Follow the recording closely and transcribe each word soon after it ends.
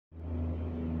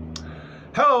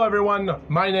Hello everyone,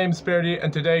 my name's Sparity,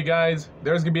 and today guys,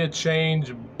 there's gonna be a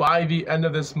change by the end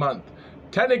of this month.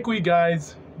 Technically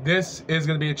guys, this is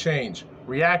gonna be a change.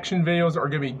 Reaction videos are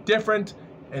gonna be different,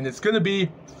 and it's gonna be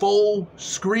full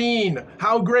screen.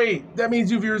 How great! That means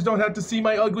you viewers don't have to see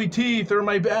my ugly teeth or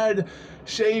my bad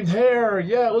shaved hair.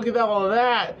 Yeah, look at all of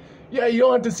that. Yeah, you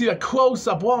don't have to see a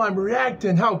close-up while I'm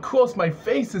reacting, how close my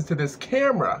face is to this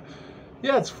camera.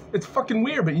 Yeah, it's fucking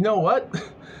weird, but you know what?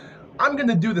 I'm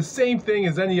gonna do the same thing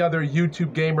as any other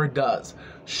YouTube gamer does.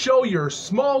 Show your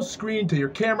small screen to your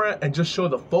camera and just show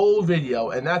the full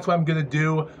video, and that's what I'm gonna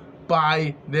do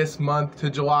by this month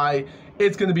to July.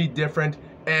 It's gonna be different,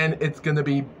 and it's gonna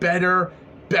be better,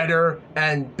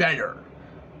 and better.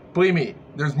 Believe me,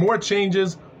 there's more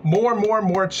changes,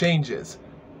 more changes.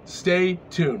 Stay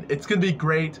tuned. It's gonna be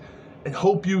great, and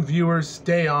hope you viewers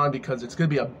stay on because it's gonna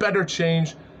be a better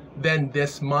change than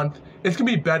this month. It's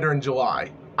gonna be better in July.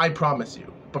 I promise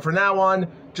you. But for now on,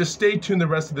 just stay tuned the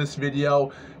rest of this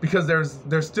video because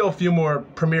there's still a few more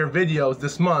premiere videos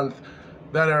this month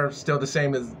that are still the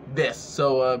same as this.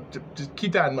 So just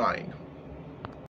keep that in mind.